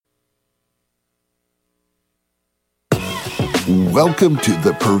Welcome to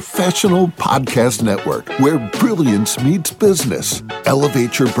the Professional Podcast Network, where brilliance meets business.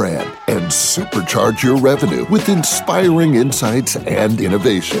 Elevate your brand and supercharge your revenue with inspiring insights and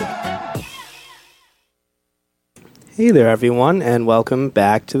innovation. Hey there, everyone, and welcome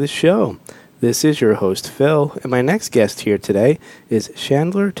back to the show. This is your host, Phil, and my next guest here today is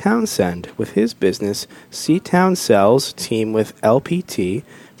Chandler Townsend with his business, C-Town Sells, team with LPT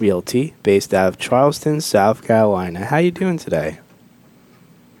Realty, based out of Charleston, South Carolina. How you doing today?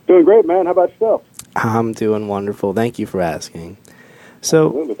 Doing great, man. How about yourself? I'm doing wonderful. Thank you for asking. So,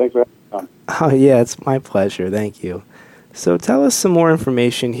 Absolutely. Thanks for having me on. Oh, yeah, it's my pleasure. Thank you. So tell us some more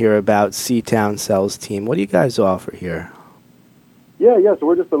information here about C-Town Sells team. What do you guys offer here? Yeah. So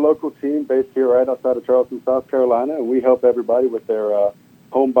we're just a local team based here right outside of Charleston, South Carolina, and we help everybody with their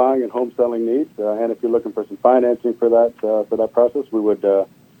home buying and home selling needs. And if you're looking for some financing for that process, we would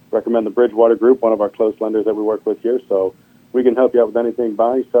recommend the Bridgewater Group, one of our close lenders that we work with here. So we can help you out with anything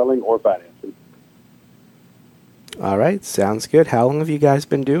buying, selling, or financing. All right, sounds good. How long have you guys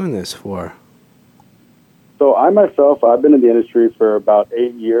been doing this for? So I've been in the industry for about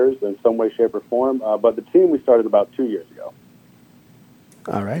 8 years in some way, shape, or form, but the team we started about 2 years ago.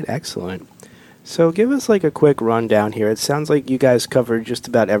 All right, excellent. So give us like a quick rundown here. It sounds like you guys cover just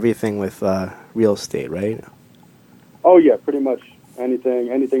about everything with real estate, right? Oh, yeah, pretty much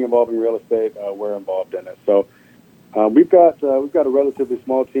anything involving real estate, we're involved in it. So we've got a relatively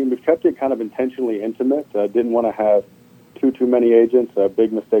small team. We've kept it kind of intentionally intimate. Didn't want to have too many agents. A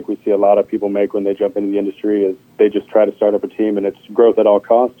big mistake we see a lot of people make when they jump into the industry is they just try to start up a team and it's growth at all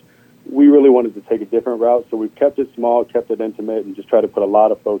costs. We really wanted to take a different route, so we've kept it small, kept it intimate, and just try to put a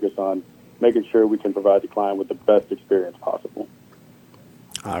lot of focus on making sure we can provide the client with the best experience possible.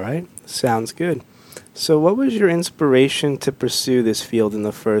 All right, sounds good. So what was your inspiration to pursue this field in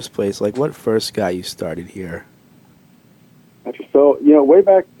the first place? Like, what first got you started here? So, way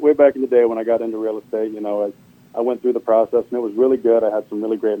back in the day when I got into real estate, I went through the process, and it was really good. I had some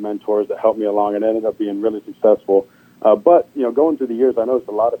really great mentors that helped me along, and ended up being really successful. But going through the years, I noticed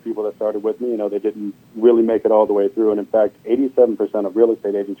a lot of people that started with me, they didn't really make it all the way through. And in fact, 87% of real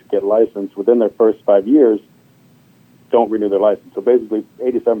estate agents who get licensed within their first 5 years don't renew their license. So basically,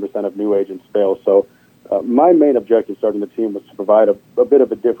 87% of new agents fail. So my main objective starting the team was to provide a bit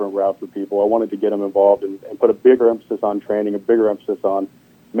of a different route for people. I wanted to get them involved and put a bigger emphasis on training, a bigger emphasis on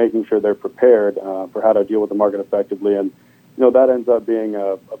making sure they're prepared for how to deal with the market effectively. And that ends up being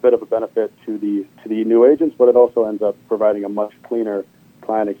a bit of a benefit to the new agents, but it also ends up providing a much cleaner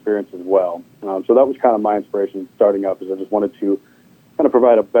client experience as well. So that was kind of my inspiration starting up, is I just wanted to kind of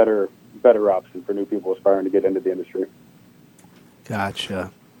provide a better option for new people aspiring to get into the industry.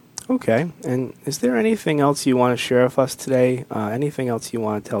 Gotcha. Okay. And is there anything else you want to share with us today? Anything else you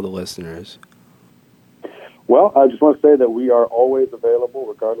want to tell the listeners? Well, I just want to say that we are always available,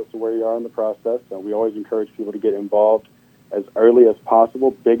 regardless of where you are in the process. We always encourage people to get involved as early as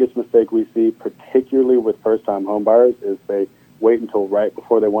possible. Biggest mistake we see, particularly with first-time home buyers, is they wait until right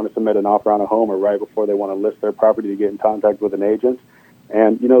before they want to submit an offer on a home or right before they want to list their property to get in contact with an agent.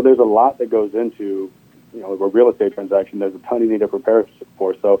 And, there's a lot that goes into, a real estate transaction. There's a ton you need to prepare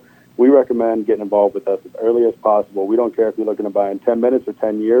for. So we recommend getting involved with us as early as possible. We don't care if you're looking to buy in 10 minutes or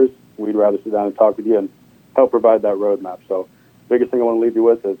 10 years. We'd rather sit down and talk with you and help provide that roadmap. So biggest thing I want to leave you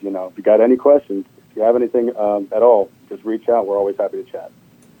with is, if you got any questions, if you have anything at all, just reach out. We're always happy to chat.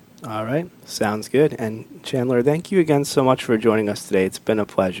 All right. Sounds good. And Chandler, thank you again so much for joining us today. It's been a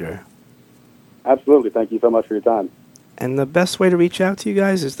pleasure. Absolutely. Thank you so much for your time. And the best way to reach out to you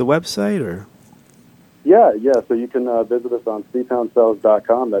guys is the website, or? Yeah. So you can visit us on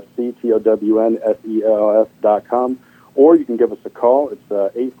ctownsells.com. That's CTOWNSELS.com. Or you can give us a call. It's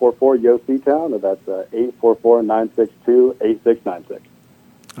 844-YO-C-TOWN, or that's 844-962-8696.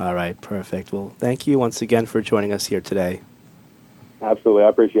 All right, perfect. Well, thank you once again for joining us here today. Absolutely. I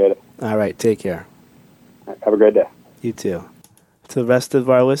appreciate it. All right, take care. Have a great day. You too. To the rest of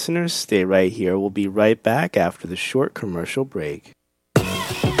our listeners, stay right here. We'll be right back after the short commercial break.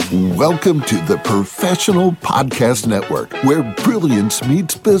 Welcome to the Professional Podcast Network, where brilliance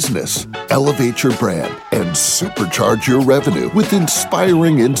meets business. Elevate your brand and supercharge your revenue with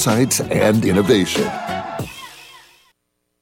inspiring insights and innovation.